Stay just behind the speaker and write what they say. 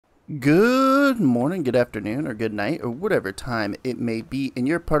Good morning, good afternoon, or good night, or whatever time it may be in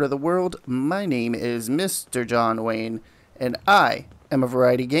your part of the world. My name is Mr. John Wayne, and I am a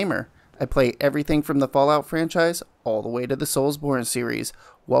variety gamer. I play everything from the Fallout franchise all the way to the Soulsborne series.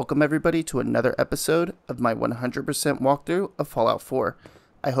 Welcome everybody to another episode of my 100% walkthrough of Fallout 4.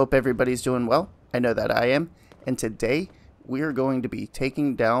 I hope everybody's doing well. I know that I am. And today, we are going to be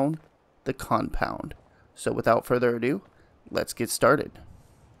taking down the compound. So without further ado, let's get started.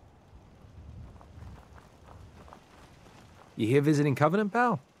 You here visiting Covenant,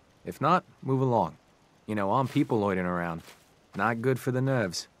 pal? If not, move along. You know, I'm people loitering around. Not good for the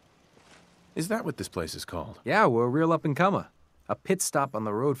nerves. Is that what this place is called? Yeah, we're a real up-and-comer. A pit stop on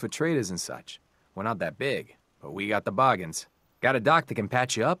the road for traders and such. We're not that big, but we got the bargains. Got a doc that can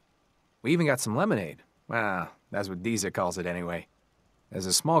patch you up. We even got some lemonade. Well, that's what Deezer calls it anyway. There's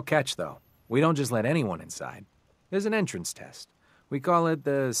a small catch, though. We don't just let anyone inside. There's an entrance test. We call it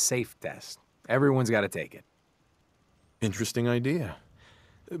the safe test. Everyone's got to take it. Interesting idea.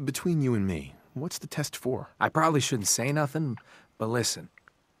 Between you and me, what's the test for? I probably shouldn't say nothing, but listen.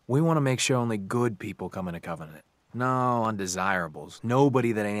 We want to make sure only good people come into Covenant. No undesirables.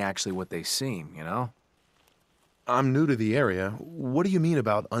 Nobody that ain't actually what they seem, you know? I'm new to the area. What do you mean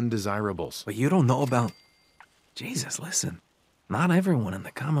about undesirables? But you don't know about... Jesus, listen. Not everyone in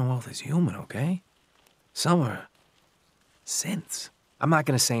the Commonwealth is human, okay? Some are... synths. I'm not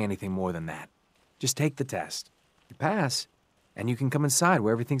going to say anything more than that. Just take the test. You pass, and you can come inside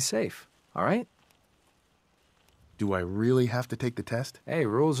where everything's safe, all right? Do I really have to take the test? Hey,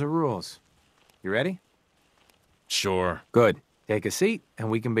 rules are rules. You ready? Sure. Good. Take a seat,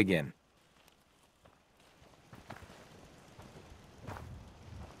 and we can begin.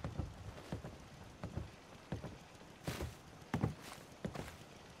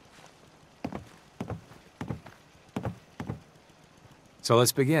 So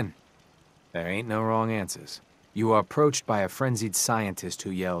let's begin. There ain't no wrong answers. You are approached by a frenzied scientist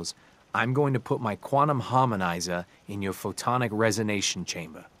who yells, "I'm going to put my quantum harmonizer in your photonic resonation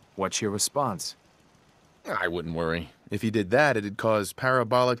chamber." What's your response? I wouldn't worry. If he did that, it'd cause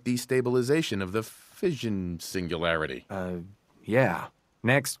parabolic destabilization of the fission singularity. Yeah.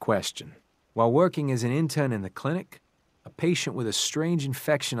 Next question. While working as an intern in the clinic, a patient with a strange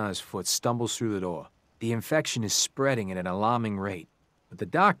infection on his foot stumbles through the door. The infection is spreading at an alarming rate, but the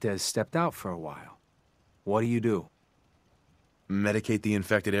doctor has stepped out for a while. What do? Medicate the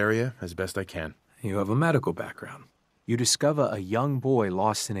infected area as best I can. You have a medical background. You discover a young boy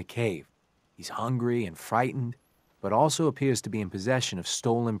lost in a cave. He's hungry and frightened, but also appears to be in possession of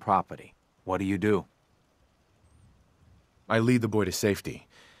stolen property. What do? I lead the boy to safety,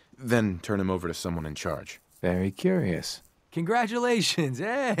 then turn him over to someone in charge. Very curious. Congratulations!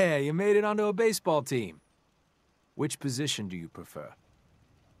 Hey, you made it onto a baseball team. Which position do you prefer?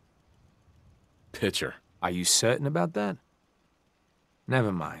 Pitcher. Are you certain about that?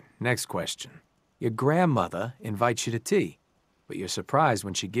 Never mind. Next question. Your grandmother invites you to tea, but you're surprised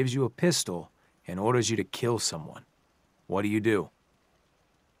when she gives you a pistol and orders you to kill someone. What do?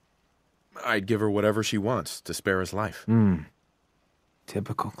 I'd give her whatever she wants to spare his life.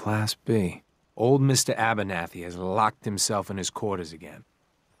 Typical Class B. Old Mr. Abernathy has locked himself in his quarters again,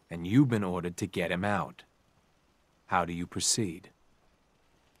 and you've been ordered to get him out. How do you proceed?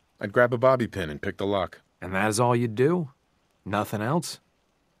 I'd grab a bobby pin and pick the lock. And that is all you do? Nothing else?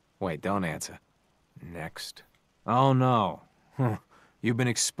 Wait, don't answer. Next. Oh, no. You've been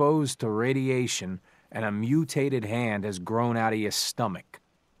exposed to radiation, and a mutated hand has grown out of your stomach.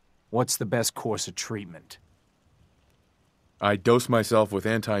 What's the best course of treatment? I'd dose myself with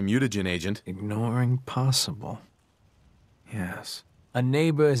anti-mutagen agent. Ignoring possible. Yes. A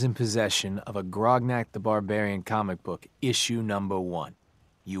neighbor is in possession of a Grognak the Barbarian comic book, issue number 1.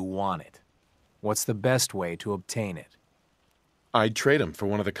 You want it. What's the best way to obtain it? I'd trade him for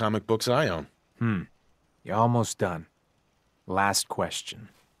one of the comic books I own. You're almost done. Last question.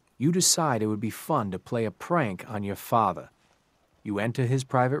 You decide it would be fun to play a prank on your father. You enter his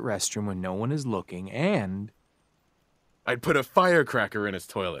private restroom when no one is looking, and... I'd put a firecracker in his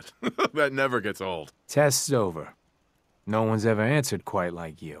toilet. That never gets old. Test's over. No one's ever answered quite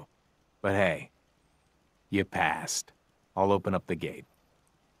like you. But hey, you passed. I'll open up the gate.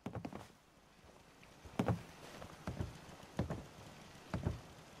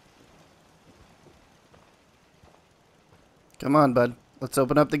 Come on, bud. Let's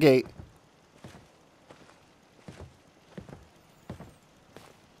open up the gate.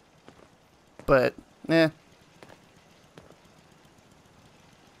 But,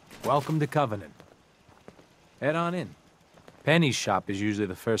 Welcome to Covenant. Head on in. Penny's shop is usually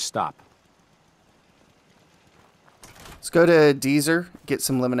the first stop. go to Deezer, get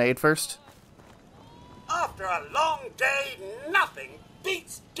some lemonade first. After a long day, nothing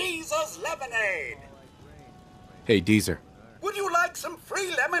beats Deezer's lemonade. Hey, Deezer. Would you like some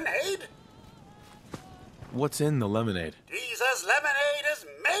free lemonade? What's in the lemonade? Deezer's lemonade is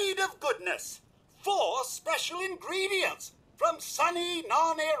made of goodness. 4 special ingredients from sunny,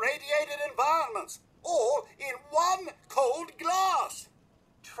 non-irradiated environments, all in 1 cold glass.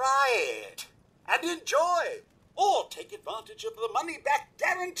 Try it and enjoy, or take advantage of the money-back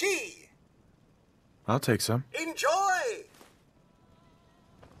guarantee. I'll take some. Enjoy!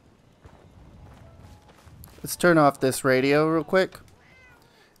 Let's turn off this radio real quick.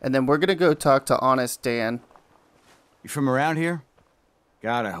 And then we're going to go talk to Honest Dan. You from around here?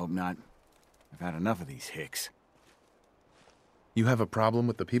 God, I hope not. I've had enough of these hicks. You have a problem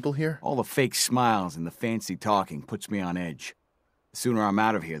with the people here? All the fake smiles and the fancy talking puts me on edge. The sooner I'm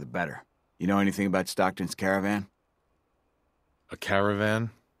out of here, the better. You know anything about Stockton's caravan? A caravan?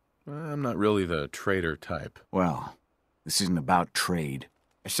 I'm not really the trader type. Well, this isn't about trade.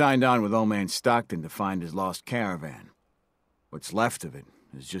 I signed on with old man Stockton to find his lost caravan. What's left of it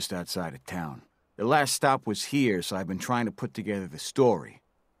is just outside of town. The last stop was here, so I've been trying to put together the story.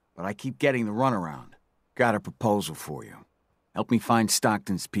 But I keep getting the runaround. Got a proposal for you. Help me find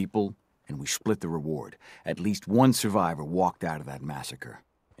Stockton's people, and we split the reward. At least one survivor walked out of that massacre.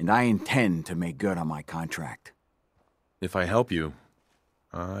 And I intend to make good on my contract. If I help you,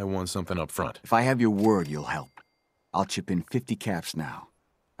 I want something up front. If I have your word, you'll help. I'll chip in 50 caps now.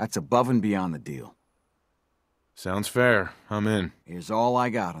 That's above and beyond the deal. Sounds fair. I'm in. Here's all I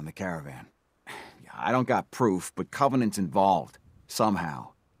got on the caravan. I don't got proof, but Covenant's involved. Somehow.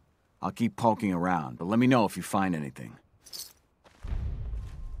 I'll keep poking around, but let me know if you find anything.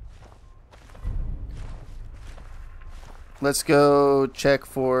 Let's go check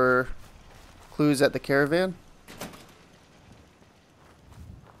for clues at the caravan.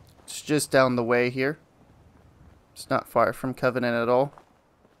 It's just down the way here. It's not far from Covenant at all.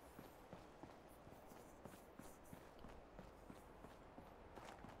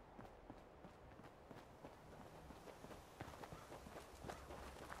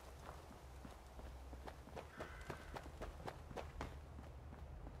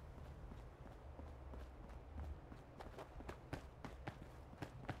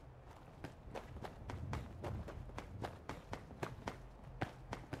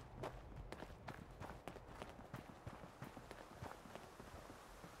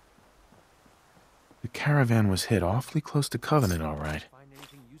 The caravan was hit awfully close to Covenant, all right. Find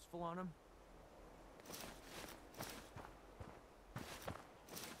anything useful on him?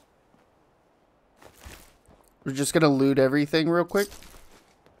 We're just gonna loot everything real quick.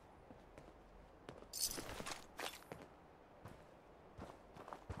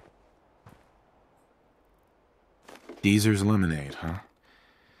 Deezer's lemonade, huh?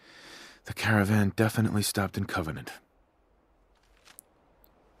 The caravan definitely stopped in Covenant.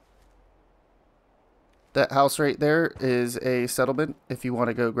 That house right there is a settlement if you want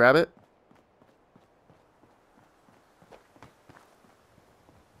to go grab it.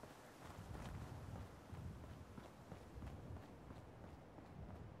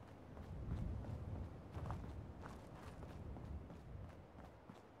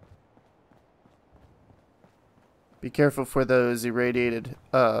 Be careful for those irradiated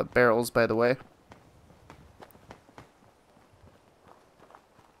barrels, by the way.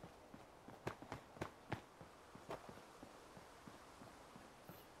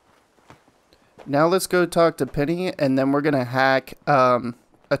 Now let's go talk to Penny, and then we're gonna hack a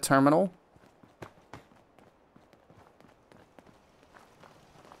terminal.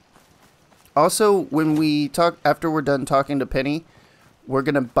 Also, when we talk, after we're done talking to Penny, we're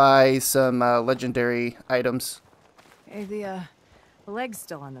gonna buy some legendary items. Hey, the leg's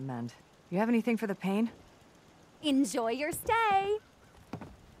still on the mend. You have anything for the pain? Enjoy your stay.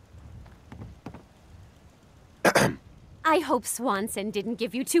 I hope Swanson didn't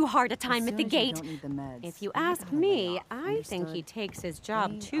give you too hard a time at the gate. If you ask me, I think he takes his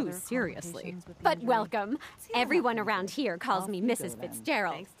job too seriously. But welcome. Everyone around here calls me Mrs.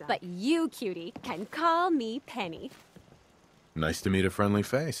 Fitzgerald, but you, cutie, can call me Penny. Nice to meet a friendly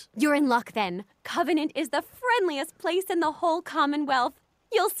face. You're in luck, then. Covenant is the friendliest place in the whole Commonwealth.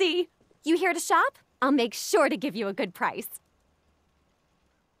 You'll see. You here to shop? I'll make sure to give you a good price.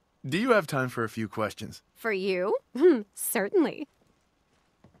 Do you have time for a few questions? For you? Certainly.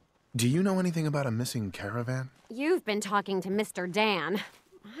 Do you know anything about a missing caravan? You've been talking to Mr. Dan.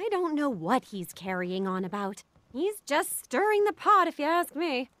 I don't know what he's carrying on about. He's just stirring the pot, if you ask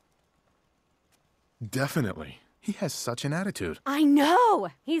me. Definitely. He has such an attitude. I know!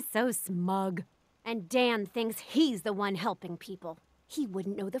 He's so smug. And Dan thinks he's the one helping people. He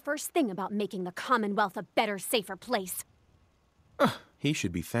wouldn't know the first thing about making the Commonwealth a better, safer place. He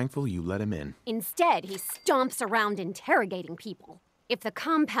should be thankful you let him in. Instead, he stomps around interrogating people. If the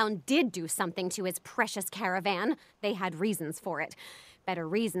compound did do something to his precious caravan, they had reasons for it. Better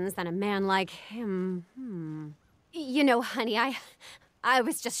reasons than a man like him. You know, honey, I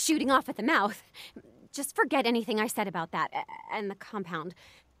was just shooting off at the mouth. Just forget anything I said about that and the compound.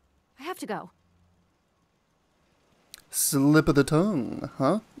 I have to go. Slip of the tongue,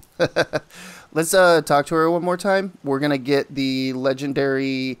 huh? Let's talk to her one more time. We're going to get the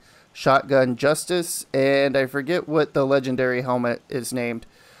legendary shotgun Justice, and I forget what the legendary helmet is named.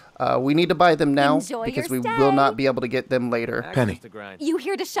 We need to buy them now because we will not be able to get them later. Penny. You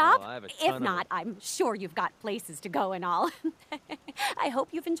here to shop? If not, I'm sure you've got places to go and all. I hope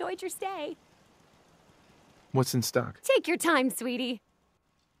you've enjoyed your stay. What's in stock? Take your time, sweetie.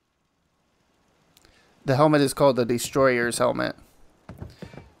 The helmet is called the Destroyer's helmet.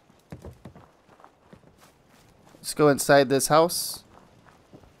 Let's go inside this house.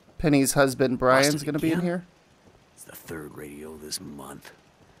 Penny's husband, Brian's going to be in here. It's the third radio this month.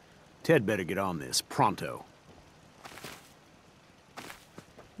 Ted better get on this, pronto.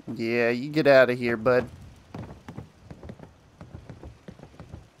 Yeah, you get out of here, bud.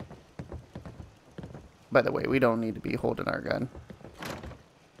 By the way, we don't need to be holding our gun.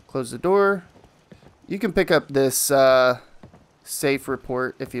 Close the door. You can pick up this safe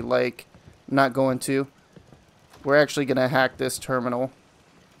report if you like. I'm not going to. We're actually going to hack this terminal.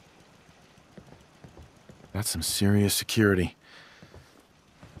 That's some serious security.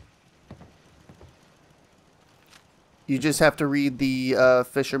 You just have to read the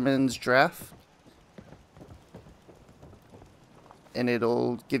fisherman's draft. And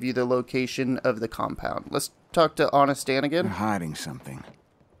it'll give you the location of the compound. Let's talk to Honest Dan again. They're hiding something.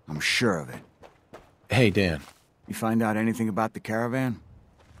 I'm sure of it. Hey, Dan. You find out anything about the caravan?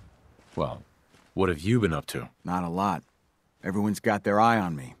 Well, what have you been up to? Not a lot. Everyone's got their eye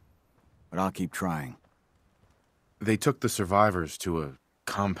on me. But I'll keep trying. They took the survivors to a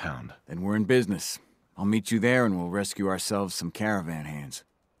compound. Then we're in business. I'll meet you there and we'll rescue ourselves some caravan hands.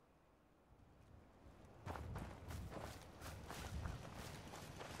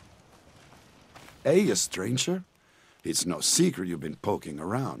 Hey, you stranger. It's no secret you've been poking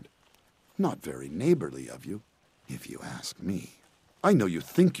around. Not very neighborly of you, if you ask me. I know you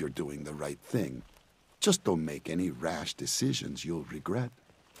think you're doing the right thing. Just don't make any rash decisions you'll regret.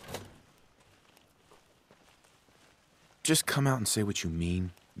 Just come out and say what you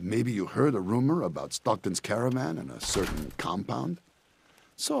mean. Maybe you heard a rumor about Stockton's caravan and a certain compound?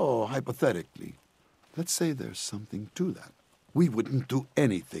 So, hypothetically, let's say there's something to that. We wouldn't do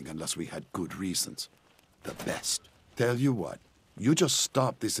anything unless we had good reasons. The best. Tell you what, you just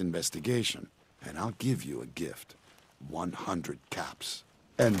stop this investigation, and I'll give you a gift. 100 caps.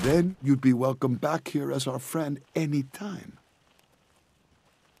 And then you'd be welcome back here as our friend any time.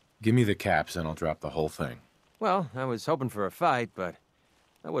 Give me the caps and I'll drop the whole thing. Well, I was hoping for a fight, but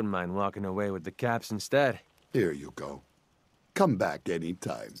I wouldn't mind walking away with the caps instead. Here you go. Come back any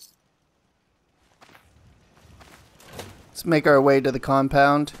time. Let's make our way to the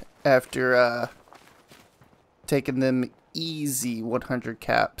compound after taking them easy 100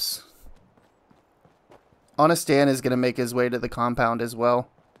 caps. Honest Dan is going to make his way to the compound as well.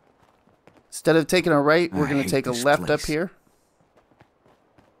 Instead of taking a right, we're going to take a left up here.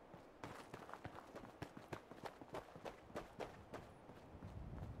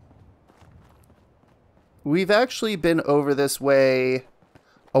 We've actually been over this way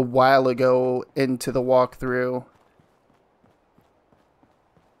a while ago into the walkthrough.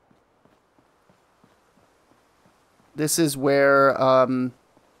 This is where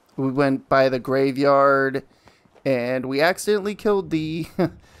we went by the graveyard and we accidentally killed the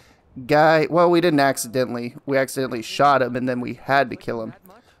guy. Well, we didn't accidentally. We accidentally shot him and then we had to kill him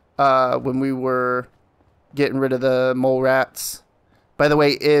when we were getting rid of the mole rats. By the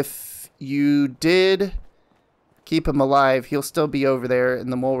way, if you did keep him alive, he'll still be over there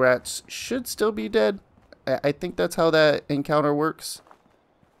and the mole rats should still be dead. I think that's how that encounter works.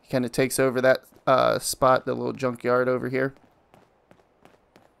 He kind of takes over that spot, the little junkyard over here.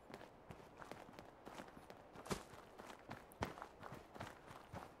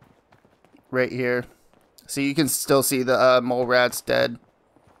 Right here. So you can still see the mole rats dead.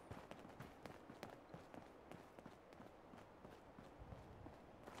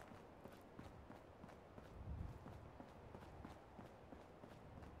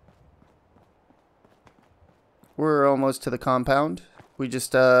 We're almost to the compound. We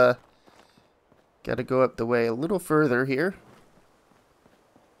just got to go up the way a little further here.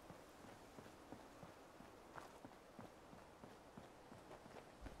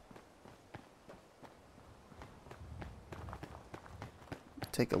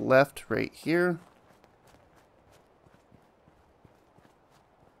 take a left right here.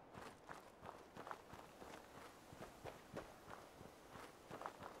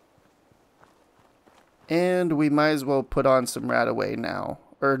 And we might as well put on some Radaway now.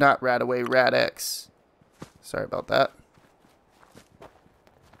 Or not Radaway, Rad-X. Sorry about that.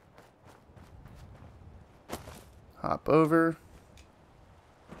 Hop over.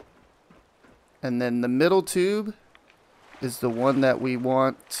 And then the middle tube is the one that we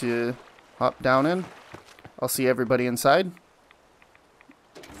want to hop down in. I'll see everybody inside.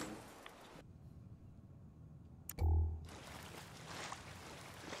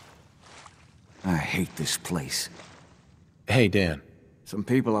 I hate this place. Hey, Dan. Some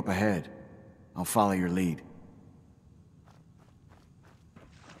people up ahead. I'll follow your lead.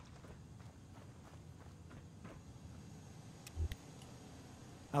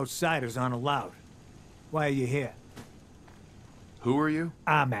 Outsiders aren't allowed. Why are you here? Who are you?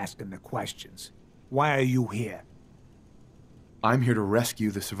 I'm asking the questions. Why are you here? I'm here to rescue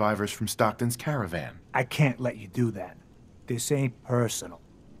the survivors from Stockton's caravan. I can't let you do that. This ain't personal.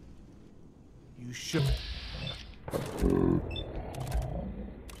 You should...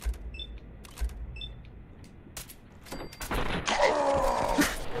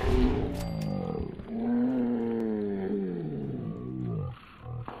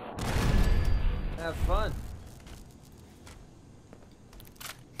 Have fun.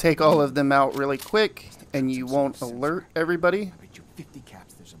 Take all of them out really quick, and you won't alert everybody. I bet you 50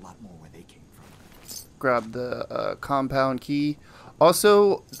 caps there's a lot more where they came from. Grab the compound key.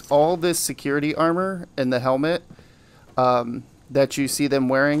 Also, all this security armor and the helmet that you see them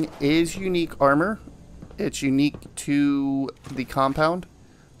wearing is unique armor. It's unique to the compound.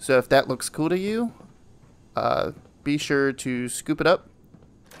 So if that looks cool to you, be sure to scoop it up.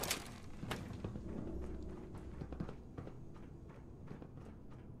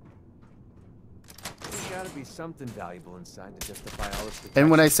 There's gotta be something valuable inside to justify all this protection.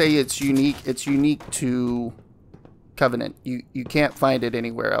 And when I say it's unique to Covenant. You can't find it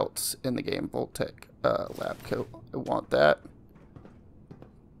anywhere else in the game. Voltec lab coat. I want that.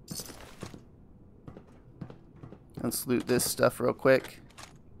 Let's loot this stuff real quick.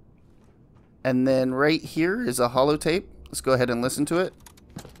 And then right here is a holotape. Let's go ahead and listen to it.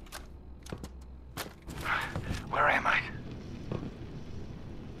 Where am I?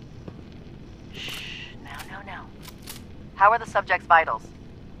 No. How are the subject's vitals?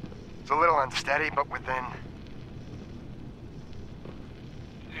 It's a little unsteady, but within.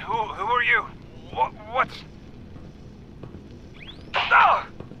 Who are you? What's... Ah!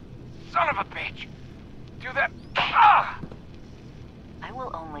 Son of a bitch! Do that... Ah! I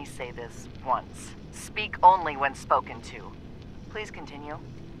will only say this once. Speak only when spoken to. Please continue.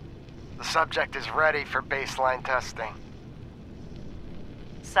 The subject is ready for baseline testing.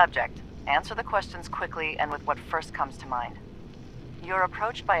 Subject, answer the questions quickly and with what first comes to mind. You're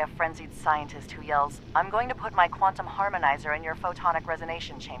approached by a frenzied scientist who yells, "I'm going to put my quantum harmonizer in your photonic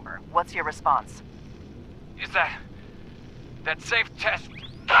resonation chamber." What's your response? Is that safe test?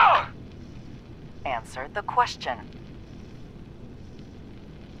 Ah! Answer the question.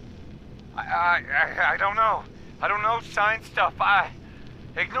 I don't know. I don't know science stuff.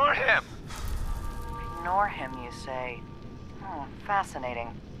 Ignore him. Ignore him, you say?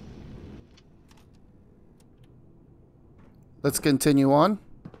 Fascinating. Let's continue on.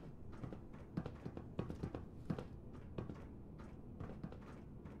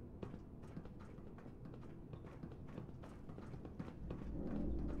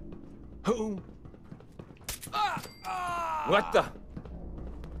 Who? What the?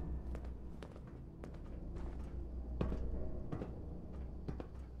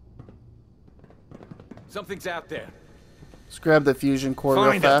 Something's out there. Let's grab the fusion core real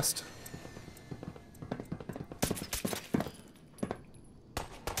Find it. fast.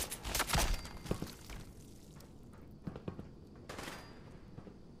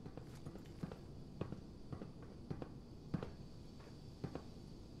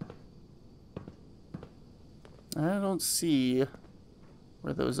 I don't see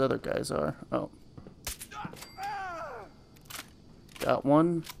where those other guys are. Oh. Got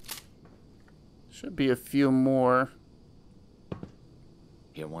one. Should be a few more.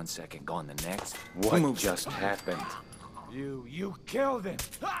 Here 1 second, gone the next. What just happened? You killed him!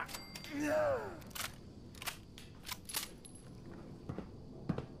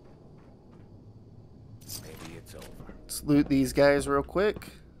 Maybe it's over. Let's loot these guys real quick.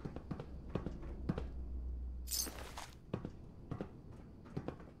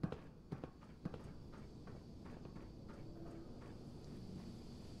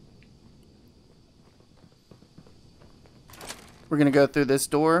 We're gonna go through this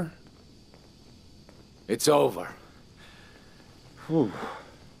door. It's over. Whew.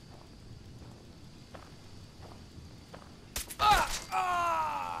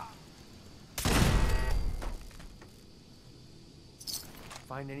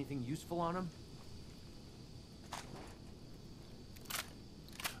 Find anything useful on him?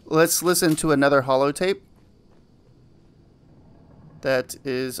 Let's listen to another holotape that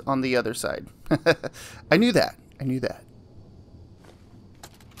is on the other side. I knew that. I knew that.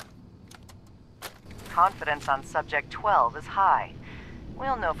 Confidence on subject 12 is high.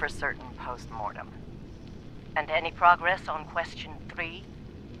 We'll know for certain post-mortem. And any progress on question 3?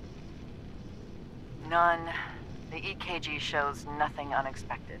 None. The EKG shows nothing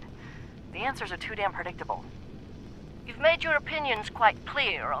unexpected. The answers are too damn predictable. You've made your opinions quite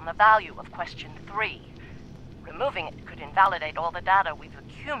clear on the value of question 3. Removing it could invalidate all the data we've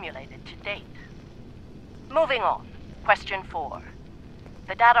accumulated to date. Moving on. Question 4.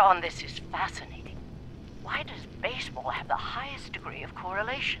 The data on this is fascinating. Why does baseball have the highest degree of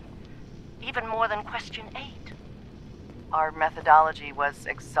correlation? Even more than question 8. Our methodology was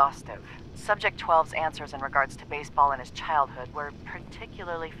exhaustive. Subject 12's answers in regards to baseball in his childhood were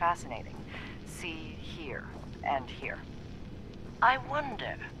particularly fascinating. See here and here. I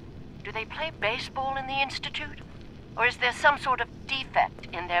wonder, do they play baseball in the Institute? Or is there some sort of defect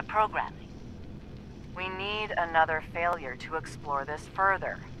in their programming? We need another failure to explore this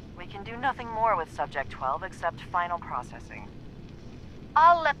further. We can do nothing more with Subject 12 except final processing.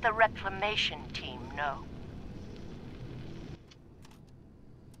 I'll let the reclamation team know.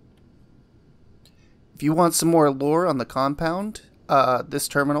 If you want some more lore on the compound, this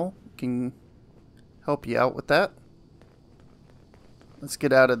terminal can help you out with that. Let's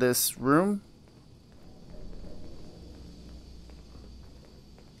get out of this room.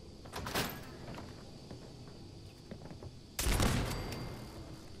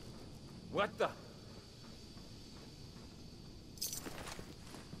 What the?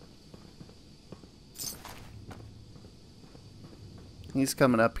 He's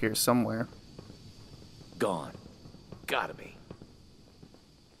coming up here somewhere. Gone. Gotta be.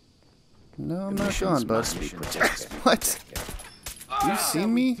 No, I'm not gone, bud. What? You see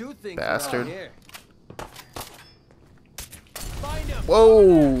me? Bastard.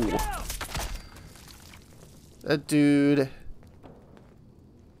 Whoa! That dude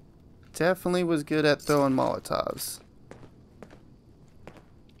definitely was good at throwing Molotovs.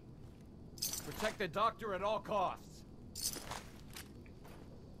 Protect the doctor at all costs.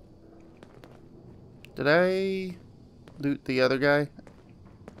 Did I loot the other guy?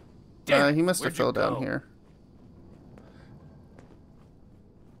 He must have fell down here.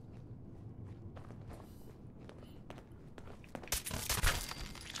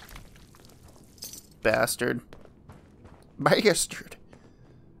 Bastard. Bastard.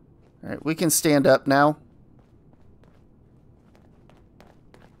 Alright, we can stand up now.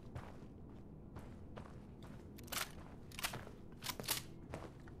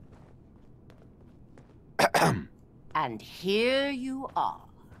 And here you are.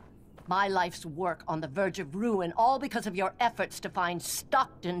 My life's work on the verge of ruin, all because of your efforts to find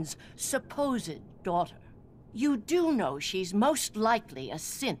Stockton's supposed daughter. You do know she's most likely a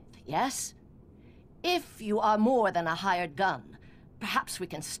synth, yes? If you are more than a hired gun, perhaps we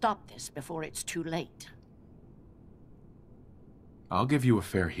can stop this before it's too late. I'll give you a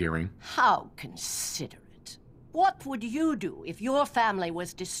fair hearing. How considerate. What would you do if your family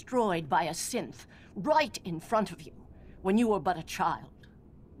was destroyed by a synth right in front of you when you were but a child?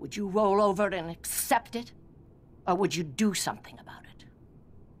 Would you roll over and accept it? Or would you do something about it?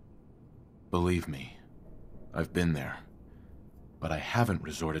 Believe me, I've been there. But I haven't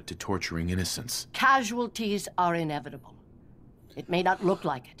resorted to torturing innocents. Casualties are inevitable. It may not look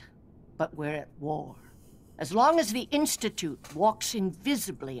like it, but we're at war. As long as the Institute walks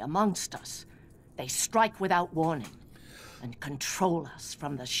invisibly amongst us, they strike without warning and control us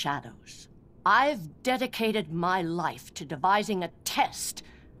from the shadows. I've dedicated my life to devising a test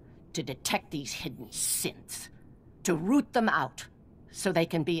to detect these hidden synths, to root them out so they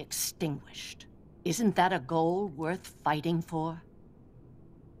can be extinguished. Isn't that a goal worth fighting for?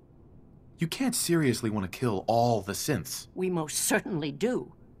 You can't seriously want to kill all the synths. We most certainly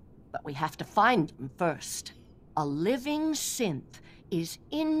do, but we have to find them first. A living synth is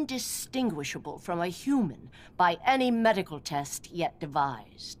indistinguishable from a human by any medical test yet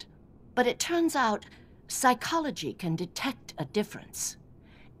devised. But it turns out psychology can detect a difference.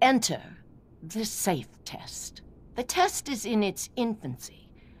 Enter the SAFE test. The test is in its infancy,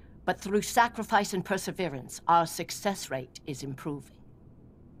 but through sacrifice and perseverance, our success rate is improving.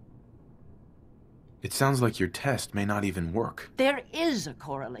 It sounds like your test may not even work. There is a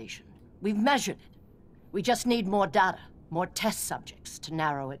correlation. We've measured it. We just need more data, more test subjects to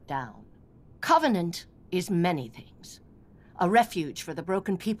narrow it down. Covenant is many things. A refuge for the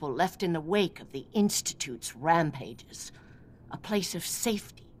broken people left in the wake of the Institute's rampages. A place of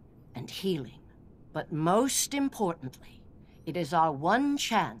safety and healing. But most importantly, it is our one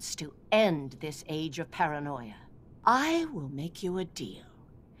chance to end this age of paranoia. I will make you a deal.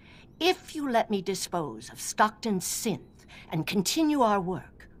 If you let me dispose of Stockton's synth and continue our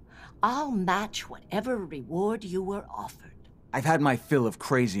work, I'll match whatever reward you were offered. I've had my fill of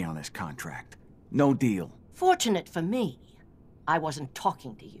crazy on this contract. No deal. Fortunate for me, I wasn't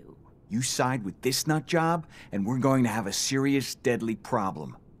talking to you. You side with this nut job, and we're going to have a serious, deadly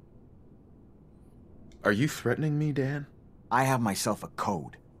problem. Are you threatening me, Dan? I have myself a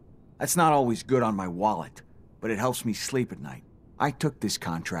code. That's not always good on my wallet, but it helps me sleep at night. I took this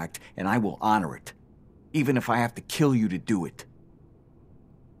contract, and I will honor it. Even if I have to kill you to do it.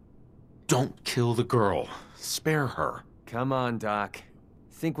 Don't kill the girl. Spare her. Come on, Doc.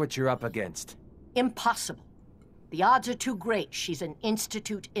 Think what you're up against. Impossible. The odds are too great she's an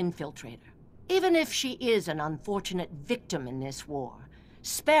Institute infiltrator. Even if she is an unfortunate victim in this war,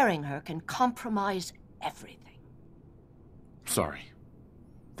 sparing her can compromise everything. Sorry.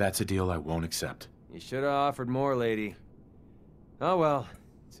 That's a deal I won't accept. You should have offered more, lady. Oh well,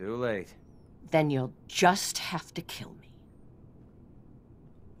 too late. Then you'll just have to kill me.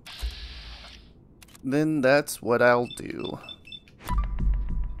 Then that's what I'll do.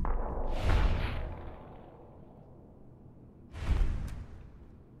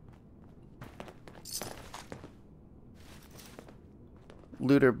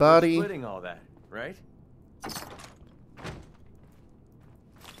 Loot her body. We're splitting all that, right?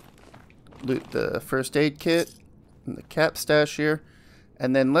 Loot the first aid kit and the cap stash here.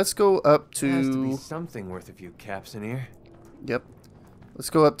 And then let's go up to... There has to be something worth a few caps in here. Yep. Let's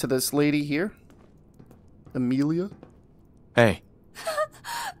go up to this lady here. Amelia. Hey.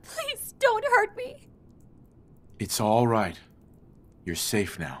 Please don't hurt me. It's all right. You're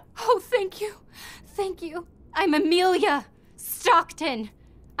safe now. Oh, thank you. Thank you. I'm Amelia Stockton.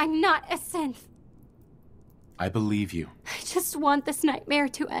 I'm not a synth. I believe you. I just want this nightmare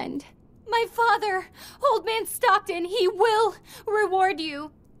to end. My father, Old Man Stockton, he will reward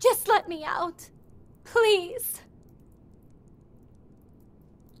you. Just let me out. Please.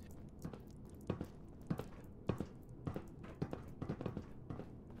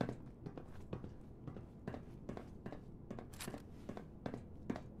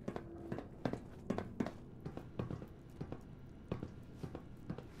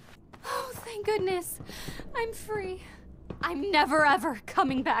 Oh, thank goodness. I'm free. I'm never ever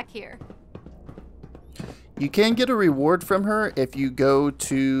coming back here. You can get a reward from her if you go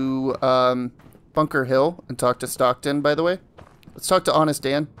to Bunker Hill and talk to Stockton, by the way. Let's talk to Honest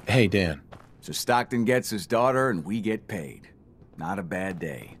Dan. Hey, Dan. So Stockton gets his daughter and we get paid. Not a bad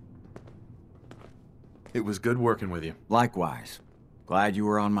day. It was good working with you. Likewise. Glad you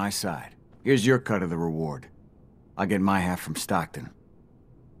were on my side. Here's your cut of the reward. I'll get my half from Stockton.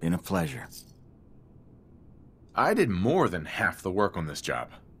 Been a pleasure. I did more than half the work on this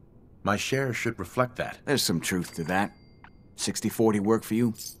job. My share should reflect that. There's some truth to that. 60-40 work for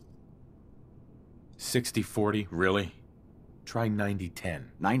you? 60-40, really? Try 90-10.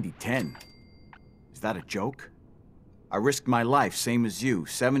 90-10? Is that a joke? I risked my life, same as you.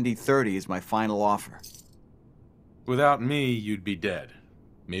 70-30 is my final offer. Without me, you'd be dead.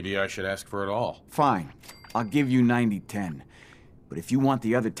 Maybe I should ask for it all. Fine. I'll give you 90-10. But if you want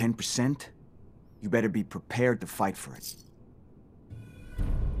the other 10%, you better be prepared to fight for it.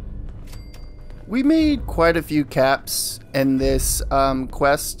 We made quite a few caps in this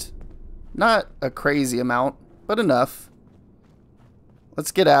quest. Not a crazy amount, but enough.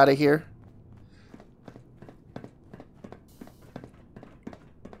 Let's get out of here.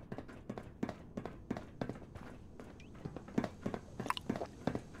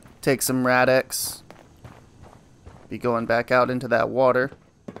 Take some Rad-X. Be going back out into that water.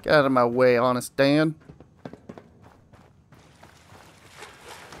 Get out of my way, Honest Dan.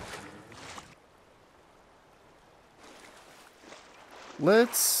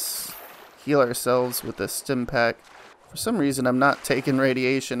 Let's heal ourselves with this stim pack. For some reason, I'm not taking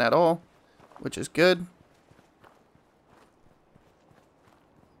radiation at all, which is good.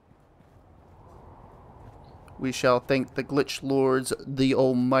 We shall thank the Glitch Lords, the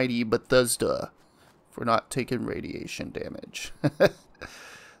almighty Bethesda, for not taking radiation damage.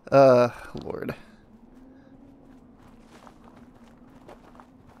 Lord.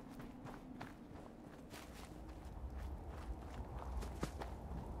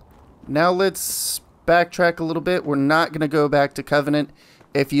 Now let's backtrack a little bit. We're not going to go back to Covenant.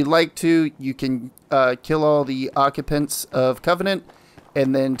 If you'd like to, you can kill all the occupants of Covenant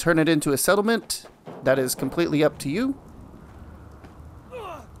and then turn it into a settlement. That is completely up to you.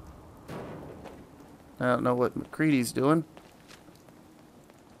 I don't know what McCready's doing.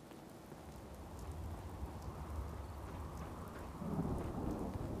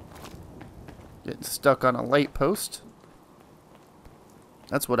 Getting stuck on a light post.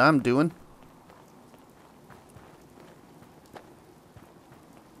 That's what I'm doing.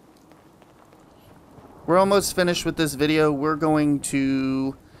 We're almost finished with this video. We're going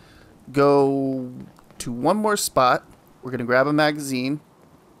to go to one more spot. We're going to grab a magazine.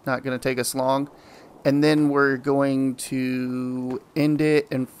 Not going to take us long. And then we're going to end it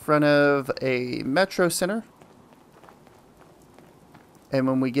in front of a metro center. And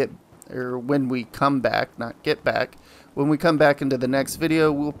when we get, or when we come back, not get back, when we come back into the next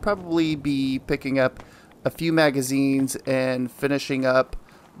video, we'll probably be picking up a few magazines and finishing up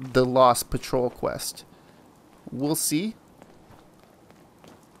the Lost Patrol quest. We'll see.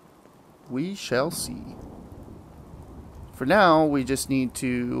 We shall see. For now, we just need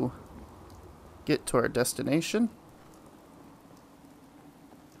to get to our destination.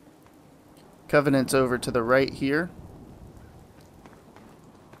 Covenant's over to the right here.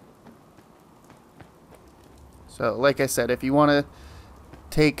 So, like I said, if you want to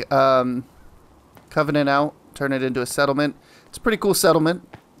take Covenant out, turn it into a settlement, it's a pretty cool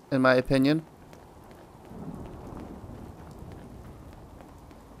settlement, in my opinion.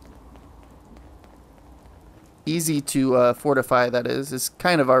 Easy to fortify, that is. It's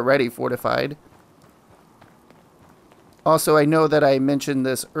kind of already fortified. Also, I know that I mentioned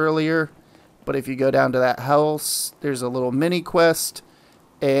this earlier, but if you go down to that house, there's a little mini quest,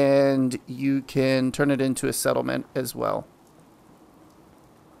 and you can turn it into a settlement as well.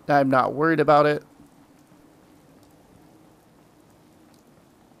 I'm not worried about it.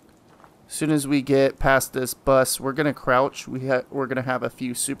 As soon as we get past this bus, we're going to crouch. We're going to have a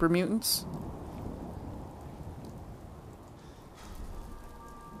few super mutants.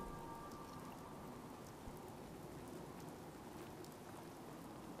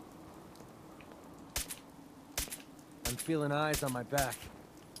 I'm feeling eyes on my back.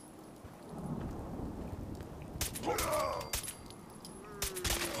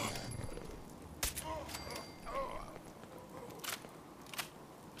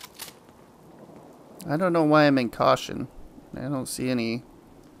 I don't know why I'm in caution. I don't see any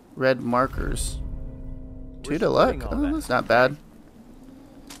red markers. 2 to luck? Oh, that's not bad.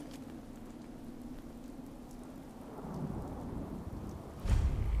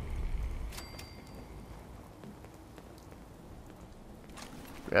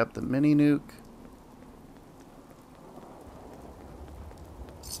 Grab the mini nuke.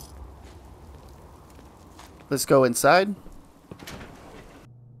 Let's go inside.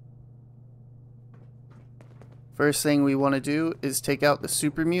 First thing we want to do is take out the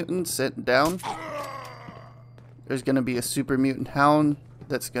super mutant sitting down. There's going to be a super mutant hound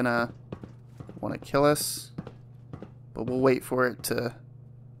that's going to want to kill us. But we'll wait for it to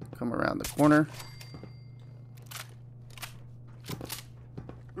come around the corner.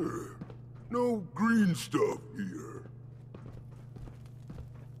 No green stuff here.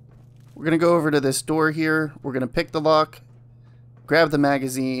 We're going to go over to this door here. We're going to pick the lock, grab the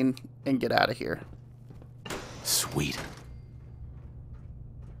magazine, and get out of here. Sweet.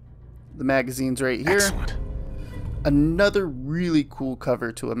 The magazine's right here. Excellent. Another really cool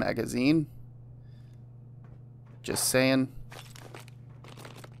cover to a magazine. Just saying.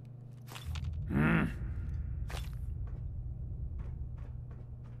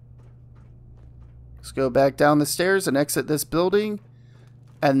 Let's go back down the stairs and exit this building,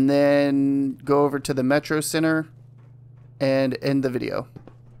 and then go over to the Metro Center and end the video.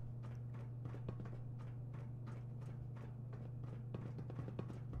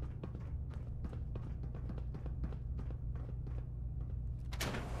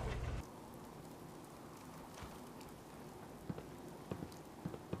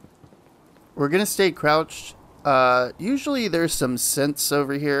 We're going to stay crouched. Usually there's some synths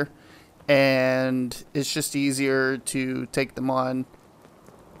over here, and it's just easier to take them on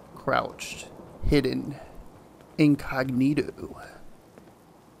crouched, hidden, incognito.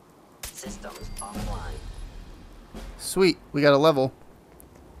 Systems offline. Sweet, we got a level.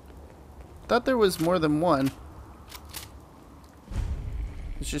 Thought there was more than one.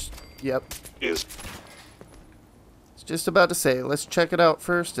 It's just, yep. Is Just about to say, let's check it out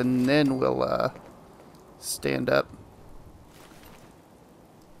first, and then we'll stand up.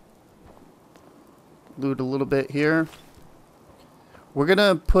 Loot a little bit here. We're going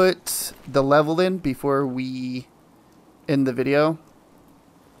to put the level in before we end the video.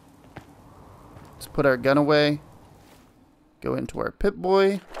 Let's put our gun away. Go into our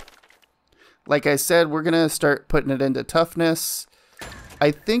Pip-Boy. Like I said, we're going to start putting it into toughness.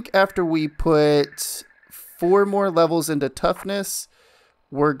 I think after we put 4 more levels into toughness,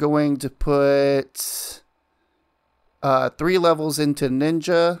 we're going to put 3 levels into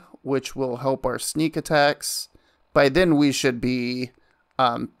ninja, which will help our sneak attacks. By then we should be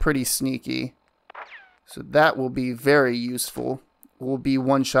pretty sneaky. So that will be very useful. We'll be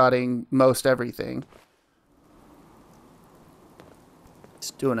one-shotting most everything.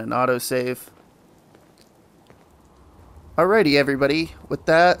 Just doing an autosave. Alrighty, everybody. With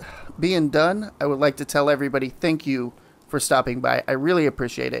that being done, I would like to tell everybody thank you for stopping by. I really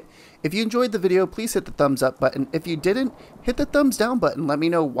appreciate it. If you enjoyed the video, please hit the thumbs up button. If you didn't, hit the thumbs down button. Let me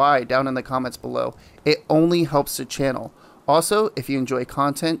know why down in the comments below. It only helps the channel. Also, if you enjoy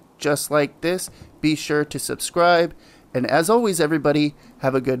content just like this, be sure to subscribe. And as always, everybody,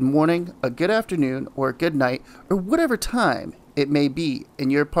 have a good morning, a good afternoon, or a good night, or whatever time it may be in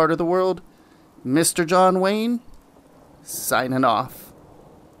your part of the world. Mr. John Wayne, signing off.